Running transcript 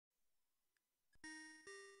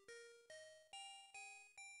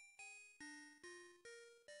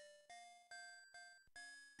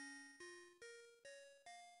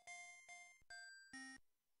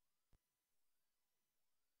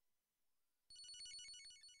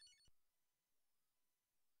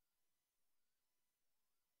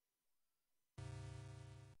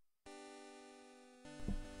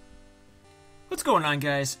What's going on,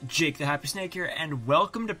 guys? Jake the Happy Snake here, and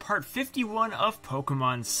welcome to part 51 of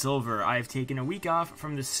Pokemon Silver. I've taken a week off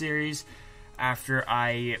from this series after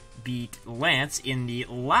I beat Lance in the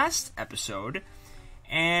last episode.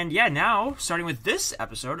 And yeah, now, starting with this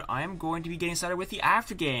episode, I am going to be getting started with the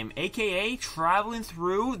aftergame, aka traveling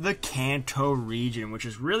through the Kanto region, which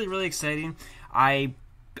is really, really exciting. I've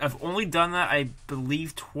only done that, I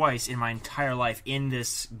believe, twice in my entire life in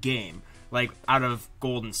this game, like out of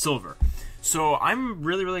Gold and Silver. So I'm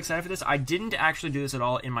really, really excited for this. I didn't actually do this at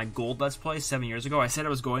all in my Gold Let's Play 7 years ago. I said I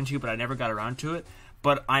was going to, but I never got around to it.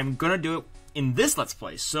 But I'm going to do it in this Let's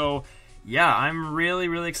Play. So yeah, I'm really,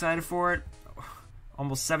 really excited for it.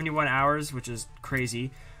 Almost 71 hours, which is crazy.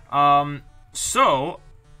 I was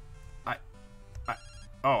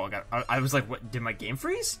like, what, did my game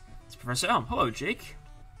freeze? It's Professor Elm. Hello, Jake.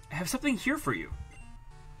 I have something here for you.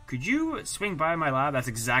 Could you swing by my lab? That's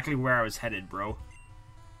exactly where I was headed, bro.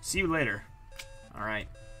 See you later. Alright.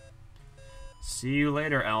 See you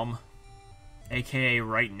later, Elm. AKA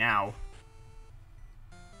right now.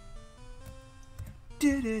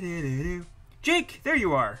 Jake, there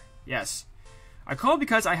you are. Yes. I called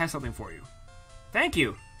because I have something for you. Thank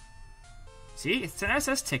you. See, it's an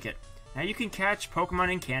SS ticket. Now you can catch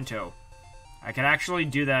Pokemon in Kanto. I could actually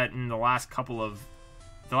do that in the last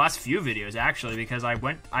few videos, actually, because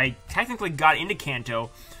I technically got into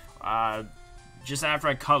Kanto, just after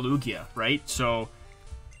I caught Lugia, right? So,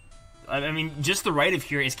 I mean, just the right of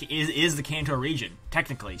here is the Kanto region,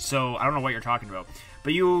 technically. So, I don't know what you're talking about.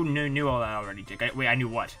 But you knew all that already, Dick. Wait, I knew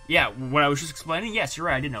what? Yeah, what I was just explaining? Yes, you're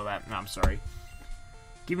right, I did know that. No, I'm sorry.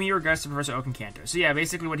 Give me your regards to Professor Oak in Kanto. So, yeah,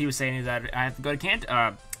 basically what he was saying is that I have to go to Kanto,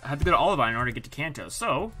 I have to go to Olivine in order to get to Kanto.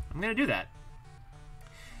 So, I'm gonna do that.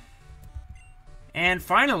 And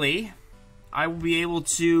finally, I will be able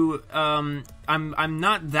to, I'm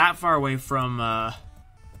not that far away from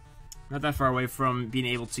being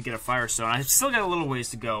able to get a Firestone. I've still got a little ways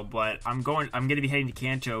to go, but I'm going to be heading to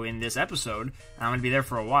Kanto in this episode, and I'm going to be there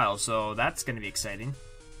for a while, so that's going to be exciting.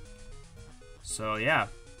 So, yeah.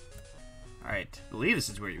 Alright, I believe this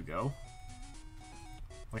is where you go.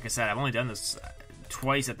 Like I said, I've only done this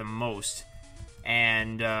twice at the most,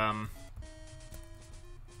 and,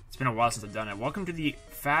 it's been a while since I've done it. Welcome to the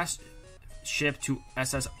fast ship to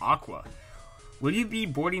SS Aqua. Will you be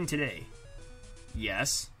boarding today?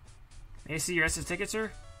 Yes. May I see your SS ticket,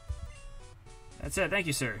 sir? That's it. Thank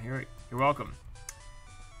you, sir. You're welcome.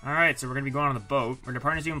 Alright, so we're going to be going on the boat. We're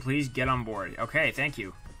departing soon. Please get on board. Okay, thank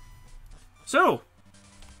you. So,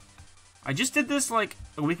 I just did this like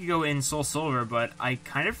a week ago in Soul Silver, but I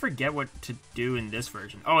kind of forget what to do in this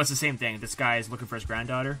version. Oh, it's the same thing. This guy is looking for his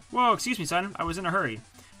granddaughter. Whoa, excuse me, son. I was in a hurry.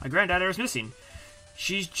 My granddaughter is missing.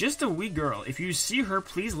 She's just a wee girl. If you see her,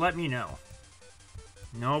 please let me know.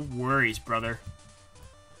 No worries, brother.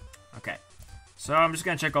 Okay. So I'm just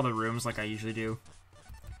gonna check all the rooms like I usually do.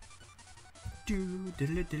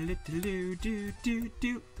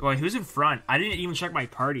 Wait, who's in front? I didn't even check my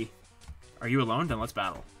party. Are you alone? Then let's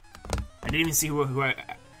battle. I didn't even see who I...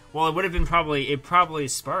 Well, it would have been probably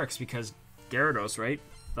Sparks, because Gyarados, right?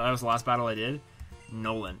 That was the last battle I did.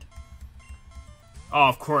 Noland. Oh,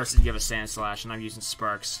 of course, you have a Sand Slash, and I'm using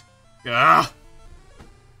Sparks. Ugh!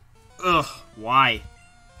 Ugh, why?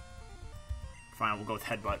 Fine, we'll go with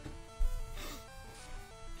Headbutt.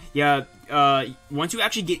 Yeah, once you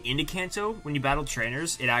actually get into Kanto, when you battle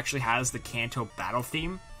trainers, it actually has the Kanto battle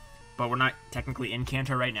theme, but we're not technically in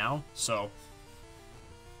Kanto right now, so...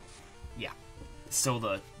 Yeah, it's still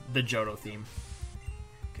the Johto theme.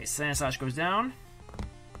 Okay, Sand Slash goes down.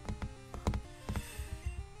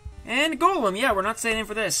 And Golem, yeah, we're not staying in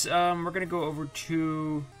for this. We're gonna go over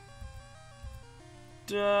to...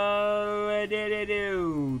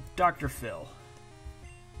 Dr. Phil.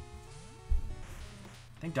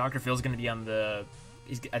 I think Dr. Phil's gonna be on the...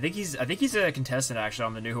 I think he's a contestant, actually,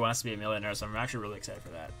 on the new Who Wants to Be a Millionaire, so I'm actually really excited for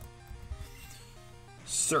that.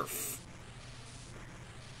 Surf.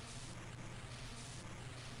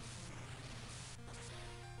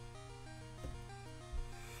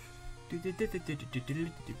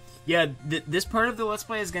 Yeah, this part of the Let's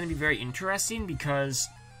Play is going to be very interesting because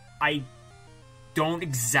I don't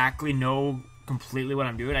exactly know completely what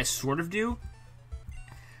I'm doing. I sort of do.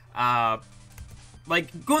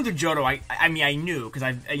 Like, going through Johto, I mean, I knew, because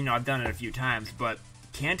I've done it a few times, but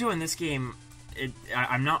Kanto in this game,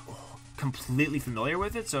 I'm not completely familiar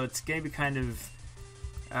with it, so it's going to be kind of...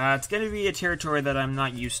 it's going to be a territory that I'm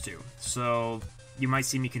not used to, so you might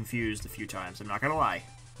see me confused a few times, I'm not going to lie.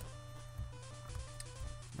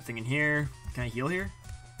 Nothing in here. Can I heal here?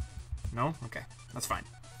 No? Okay. That's fine.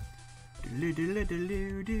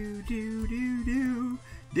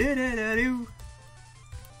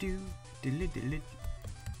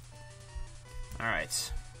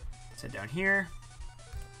 Alright. Let's head down here.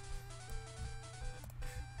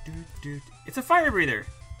 It's a fire breather!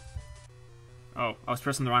 Oh, I was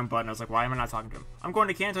pressing the wrong button. I was like, why am I not talking to him? I'm going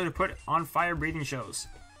to Kanto to put on fire breathing shows.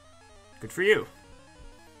 Good for you.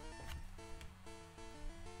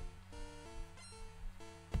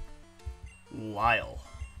 Lyle.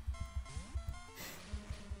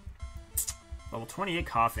 Level 28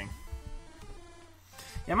 coughing.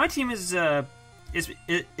 Yeah, my team is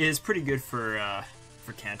pretty good for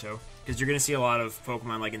Kanto, because you're gonna see a lot of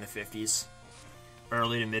Pokemon like in the 50s,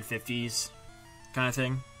 early to mid 50s, kind of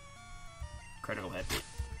thing. Critical hit.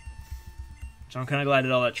 So I'm kind of glad I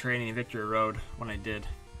did all that training in Victory Road when I did.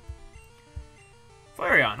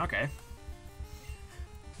 Flareon, okay.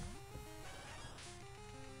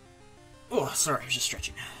 Oh, sorry, I was just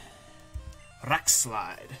stretching. Rock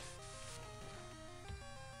Slide.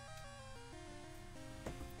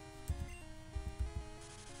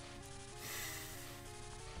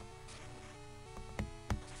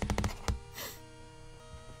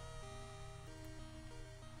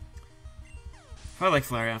 I like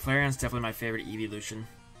Flareon. Flareon's definitely my favorite evolution,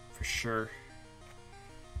 for sure.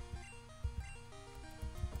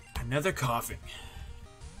 Another coughing.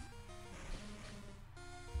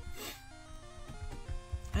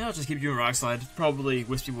 I'll just keep doing Rock Slide. Probably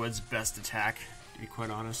Wispy Wood's best attack, to be quite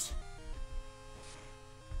honest.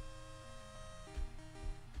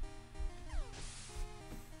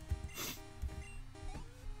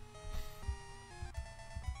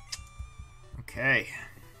 Okay.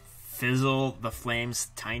 Fizzle the Flames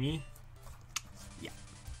tiny? Yeah.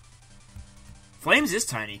 Flames is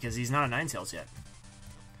tiny, because he's not a Ninetales yet.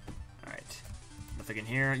 Alright. Nothing in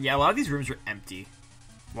here. Yeah, a lot of these rooms are empty.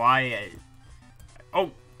 Why? Oh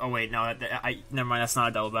wait, no, never mind, that's not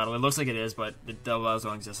a double battle. It looks like it is, but the double battles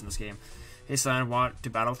don't exist in this game. Hey son, want to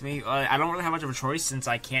battle with me? I don't really have much of a choice since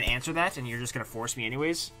I can't answer that, and you're just going to force me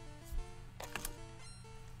anyways.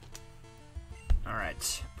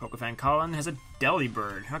 Alright, Pokefan Colin has a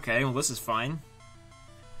Delibird. Okay, well this is fine.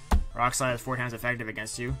 Rock Slide is 4 times effective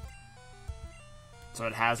against you. So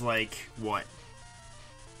it has like, what?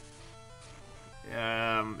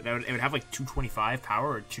 It would have like 225 power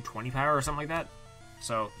or 220 power or something like that.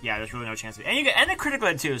 So yeah, there's really no chance of it. And you get a critical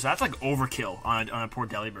hit too, so that's like overkill on a poor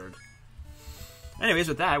Delibird. Anyways,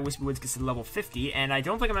 with that, Wispy Woods gets to level 50, and I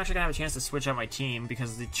don't think I'm actually gonna have a chance to switch out my team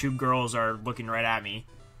because the 2 girls are looking right at me.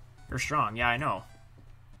 You're strong, yeah, I know.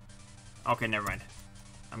 Okay, never mind.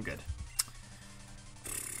 I'm good.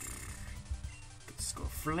 Let's go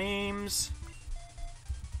Flames.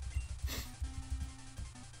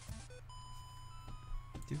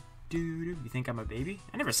 You think I'm a baby?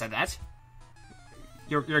 I never said that.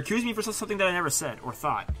 You're accusing me for something that I never said or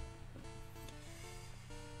thought.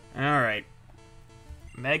 Alright.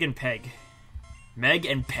 Meg and Peg. Meg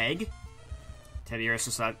and Peg? Teddiurus,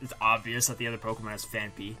 so it's obvious that the other Pokemon is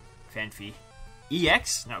Phanpy.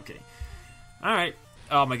 EX? No, I'm kidding. Alright.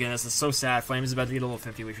 Oh my goodness, it's so sad. Flames is about to get a level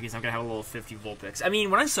 50, which means I'm going to have a level 50 Vulpix. I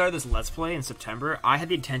mean, when I started this Let's Play in September, I had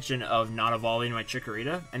the intention of not evolving my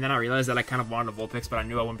Chikorita, and then I realized that I kind of wanted a Vulpix, but I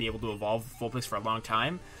knew I wouldn't be able to evolve Vulpix for a long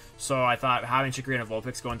time. So I thought having Chikorita and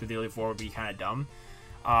Vulpix going through the Elite Four would be kind of dumb.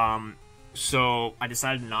 So I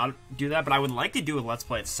decided to not do that, but I would like to do a Let's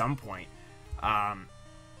Play at some point.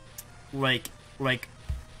 Like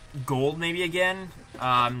Gold maybe again.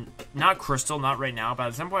 Not Crystal, not right now, but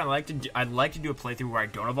at some point I'd like to do a playthrough where I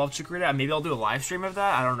don't evolve Chikorita. Maybe I'll do a live stream of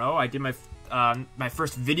that. I don't know. I did my my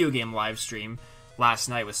first video game live stream last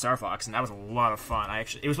night with Star Fox, and that was a lot of fun.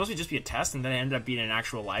 It was supposed to just be a test, and then it ended up being an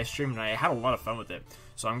actual live stream, and I had a lot of fun with it.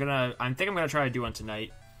 So I think I'm gonna try to do one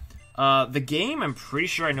tonight. The game, I'm pretty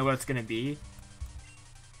sure I know what it's gonna be.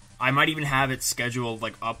 I might even have it scheduled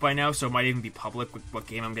like up by now, so it might even be public with what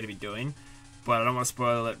game I'm gonna be doing. But I don't want to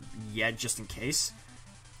spoil it yet, just in case.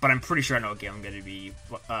 But I'm pretty sure I know what game I'm going to be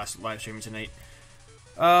live streaming tonight.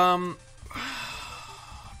 I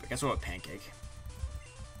guess we'll have Pancake.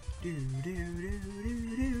 Okay, I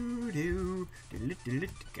don't think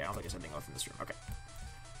there's anything left in this room. Okay.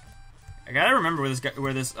 I gotta remember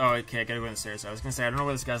where this. Oh, okay, I gotta go in the stairs. I was gonna say I don't know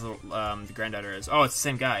where this guy's the granddaughter is. Oh, it's the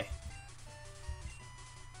same guy.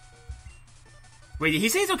 Wait, did he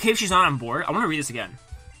say it's okay if she's not on board? I want to read this again.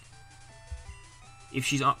 If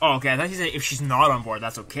she's on... Oh, okay, I thought he said if she's not on board,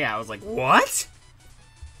 that's okay. I was like, what?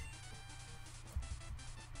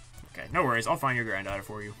 Okay, no worries. I'll find your granddaughter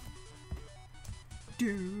for you.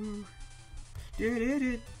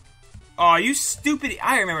 Oh, you stupid...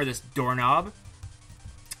 I remember this doorknob.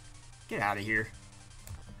 Get out of here.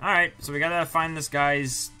 Alright, so we gotta find this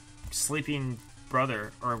guy's sleeping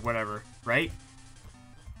brother, or whatever, right?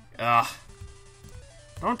 Ugh.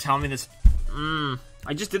 Don't tell me this.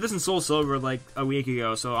 I just did this in Soul Silver like a week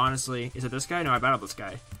ago, so honestly, is it this guy? No, I battled this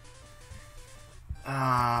guy. Do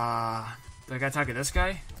I gotta talk to this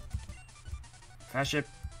guy? Fast ship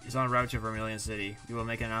is en route to Vermilion City. We will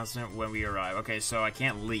make an announcement when we arrive. Okay, so I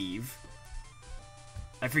can't leave.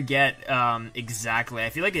 I forget exactly.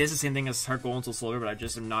 I feel like it is the same thing as Heart Gold and Soul Silver, but I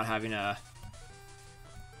just am not having a...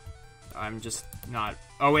 I'm just not...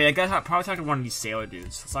 Oh wait, I gotta probably talk to one of these sailor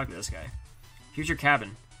dudes. Let's talk to this guy. Here's your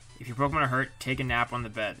cabin. If your Pokemon are hurt, take a nap on the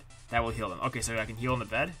bed. That will heal them. Okay, so I can heal on the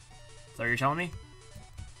bed? Is that what you're telling me?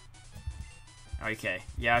 Okay.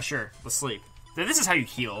 Yeah, sure. Let's sleep. This is how you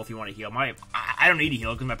heal if you want to heal. I don't need to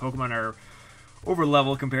heal because my Pokemon are over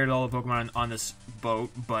level compared to all the Pokemon on this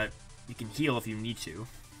boat, but you can heal if you need to.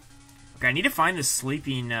 Okay, I need to find this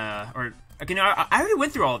sleeping, Okay, no, I already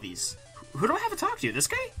went through all of these. Who do I have to talk to? This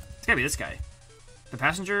guy? It's gotta be this guy. The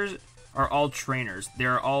passengers are all trainers.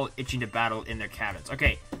 They're all itching to battle in their cabins.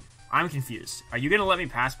 Okay, I'm confused. Are you gonna let me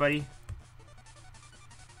pass, buddy?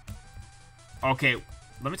 Okay,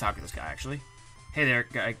 let me talk to this guy, actually. Hey there,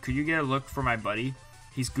 guy, could you get a look for my buddy?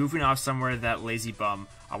 He's goofing off somewhere, that lazy bum.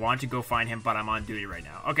 I wanted to go find him, but I'm on duty right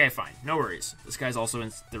now. Okay, fine. No worries. This guy's also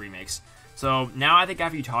in the remakes. So, now I think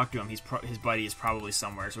after you talk to him, his buddy is probably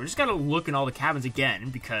somewhere. So, we just gotta look in all the cabins again,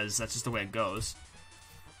 because that's just the way it goes.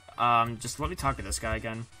 Just let me talk to this guy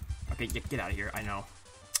again. Okay, get out of here. I know.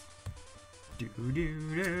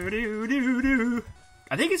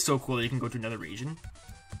 I think it's so cool that you can go to another region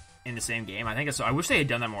in the same game. I think it's so. I wish they had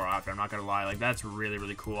done that more often. I'm not gonna lie. Like, that's really,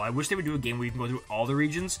 really cool. I wish they would do a game where you can go through all the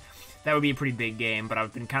regions. That would be a pretty big game. But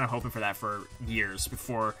I've been kind of hoping for that for years.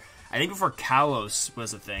 Before Kalos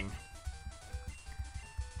was a thing.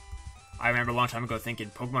 I remember a long time ago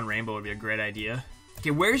thinking Pokemon Rainbow would be a great idea.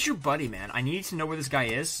 Okay, where's your buddy, man? I need to know where this guy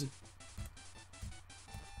is.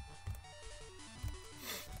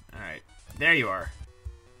 Alright. There you are.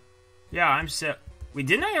 Yeah, I'm set. Wait,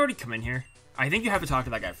 didn't I already come in here? I think you have to talk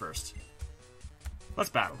to that guy first. Let's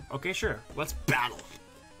battle. Okay, sure. Let's battle.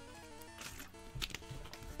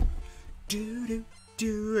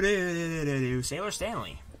 Sailor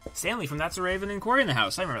Stanley. Stanley from That's a Raven and Quarry in the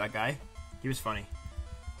House. I remember that guy. He was funny.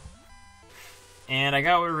 And I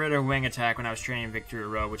got rid of Wing Attack when I was training Victory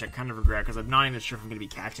Road, which I kind of regret, because I'm not even sure if I'm going to be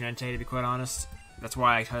catching it today, to be quite honest. That's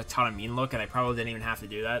why I taught a Mean Look, and I probably didn't even have to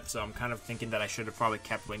do that, so I'm kind of thinking that I should have probably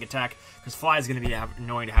kept Wing Attack, because Fly is going to be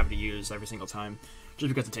annoying to have to use every single time,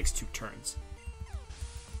 just because it takes 2 turns.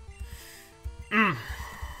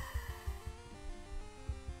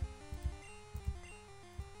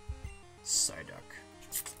 Psyduck.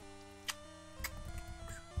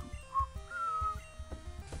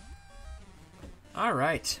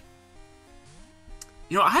 Alright.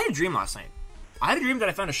 You know, I had a dream last night. I had a dream that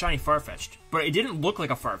I found a shiny Farfetch'd, but it didn't look like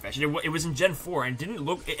a Farfetch'd. It was in Gen 4, and it didn't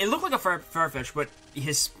look... It looked like a Farfetch'd, but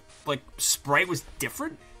his, like, sprite was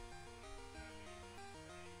different.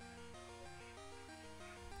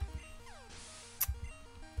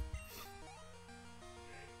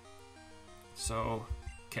 So,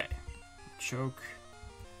 okay. Choke.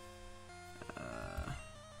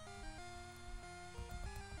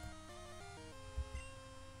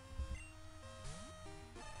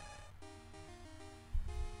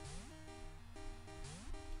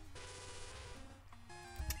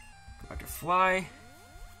 Go back to Fly.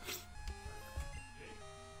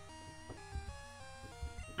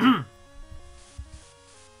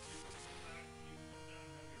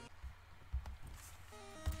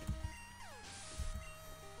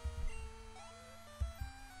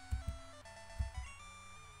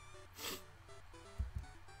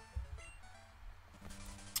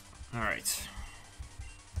 Alright.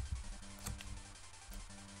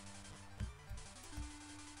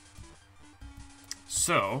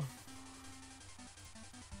 So...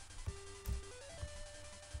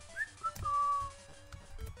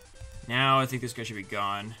 now I think this guy should be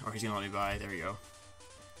gone, or he's gonna let me by. There we go.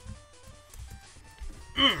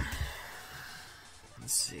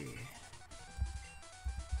 Let's see.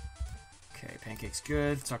 Okay, Pancake's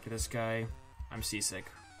good. Let's talk to this guy. I'm seasick.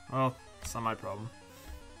 Well, it's not my problem.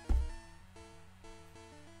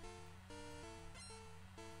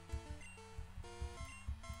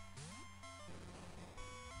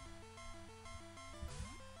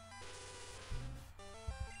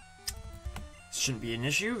 Shouldn't be an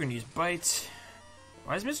issue. We're gonna use Bite.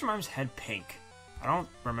 Why is Mr. Mime's head pink? I don't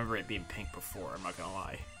remember it being pink before, I'm not gonna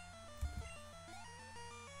lie.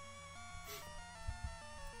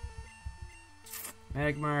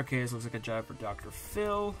 Magmar, okay, this looks like a job for Dr.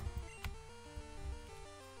 Phil.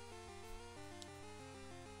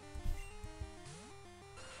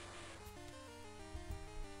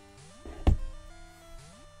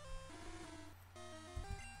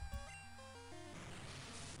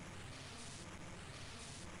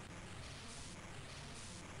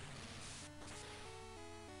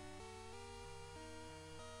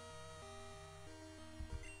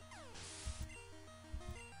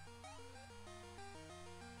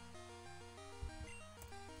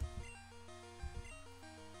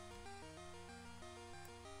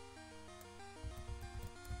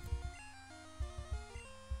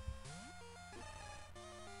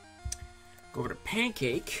 Go over to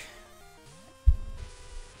Pancake.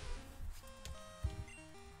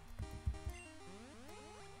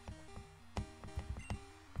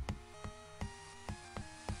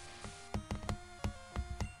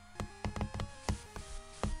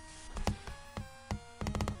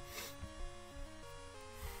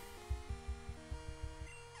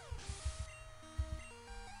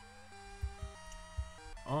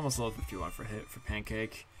 Almost level 51 for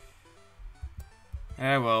Pancake.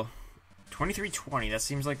 Well, 2320. That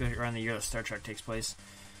seems like around the year that Star Trek takes place.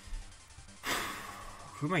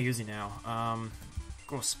 Who am I using now?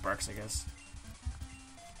 Go with Sparks, I guess.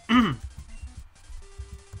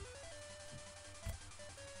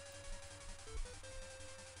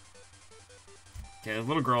 Okay, the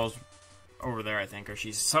little girl's over there, I think, or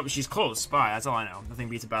she's close by. That's all I know. Nothing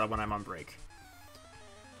beats a battle when I'm on break.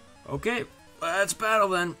 Okay, let's battle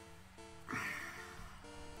then.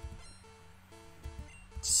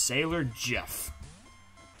 Sailor Jeff.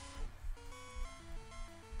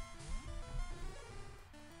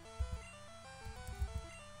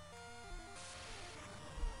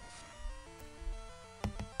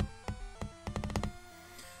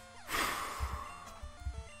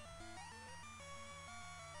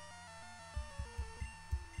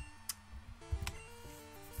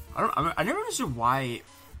 I never understood why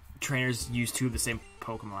trainers use two of the same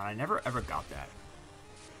Pokemon. I never ever got that.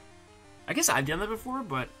 I guess I've done that before,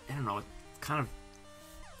 but I don't know. It's kind of,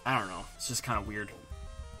 I don't know. It's just kind of weird.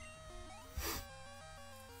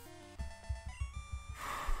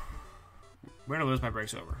 We're gonna lose. My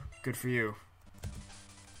break's over. Good for you.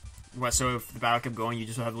 What? So if the battle kept going, you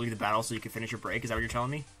just have to leave the battle so you can finish your break? Is that what you're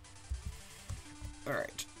telling me? All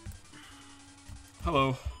right.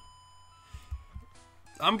 Hello.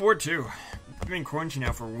 I'm bored too. I've been in quarantine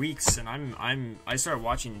now for weeks, and I started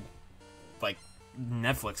watching like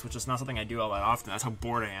Netflix, which is not something I do all that often. That's how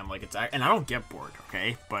bored I am. Like and I don't get bored,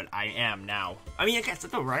 okay? But I am now. I mean, I guess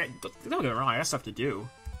don't get me wrong. I got stuff to do,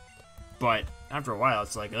 but after a while,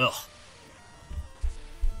 it's like ugh.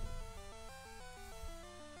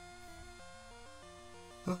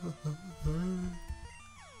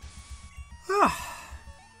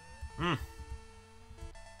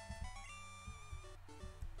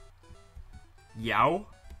 Yow.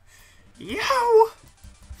 Yow!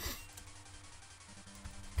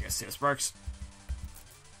 Okay, let's see the Sparks.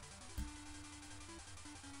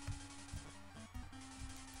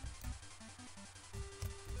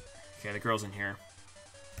 Okay, the girl's in here.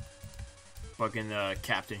 Bugging the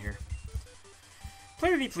captain here. Play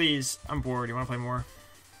with me, please. I'm bored. You want to play more?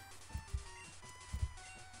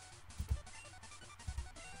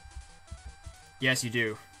 Yes, you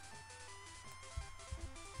do.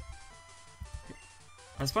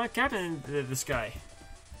 I spawned Captain in this guy.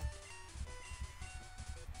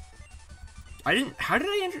 I didn't. How did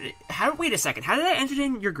I enter? Wait a second. How did I enter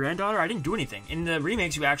in your granddaughter? I didn't do anything. In the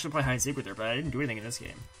remakes, you actually play hide and seek with her, but I didn't do anything in this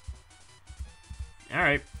game.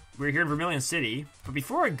 Alright. We're here in Vermilion City. But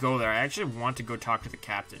before I go there, I actually want to go talk to the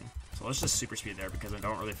captain. So let's just super speed there because I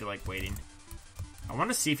don't really feel like waiting. I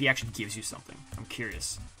want to see if he actually gives you something. I'm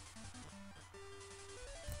curious.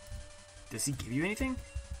 Does he give you anything?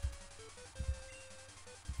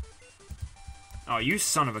 Oh, you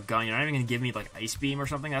son of a gun! You're not even gonna give me like Ice Beam or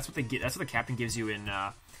something. That's what they get. That's what the captain gives you in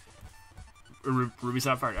Ruby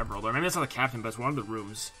Sapphire Emerald. Or maybe that's not the captain, but it's one of the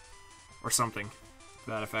rooms or something to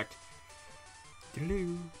that effect.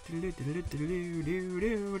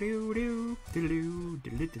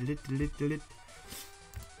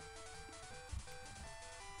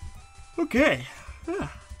 Okay.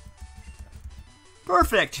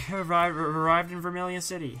 Perfect. Arrived in Vermilion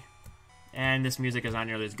City. And this music is not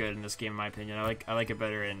nearly as good in this game, in my opinion. I like it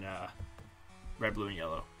better in Red, Blue, and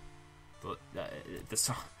Yellow. The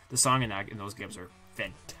song in those games are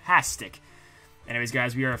fantastic. Anyways,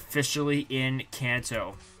 guys, we are officially in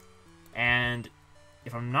Kanto, and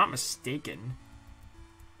if I'm not mistaken,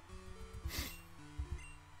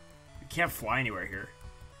 we can't fly anywhere here.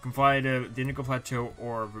 We can fly to the Indigo Plateau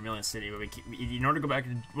or Vermilion City, but in order to go back to...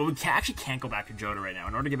 Well, we actually can't go back to Johto right now.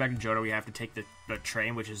 In order to get back to Johto, we have to take the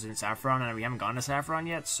train, which is in Saffron, and we haven't gone to Saffron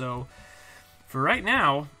yet, so... For right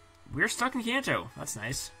now, we're stuck in Kanto. That's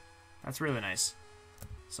nice. That's really nice.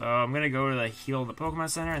 So I'm going to go to the heal the Pokemon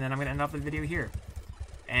Center, and then I'm going to end off the video here.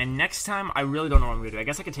 And next time, I really don't know what I'm going to do. I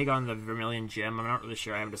guess I could take on the Vermilion Gym. I'm not really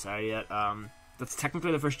sure. I haven't decided yet. That's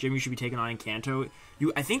technically the first gym you should be taking on in Kanto.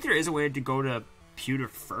 I think there is a way to go to Pewter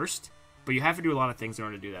first, but you have to do a lot of things in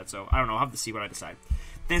order to do that, so I don't know. I'll have to see what I decide.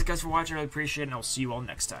 Thanks guys for watching. I really appreciate it, and I'll see you all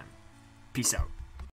next time. Peace out.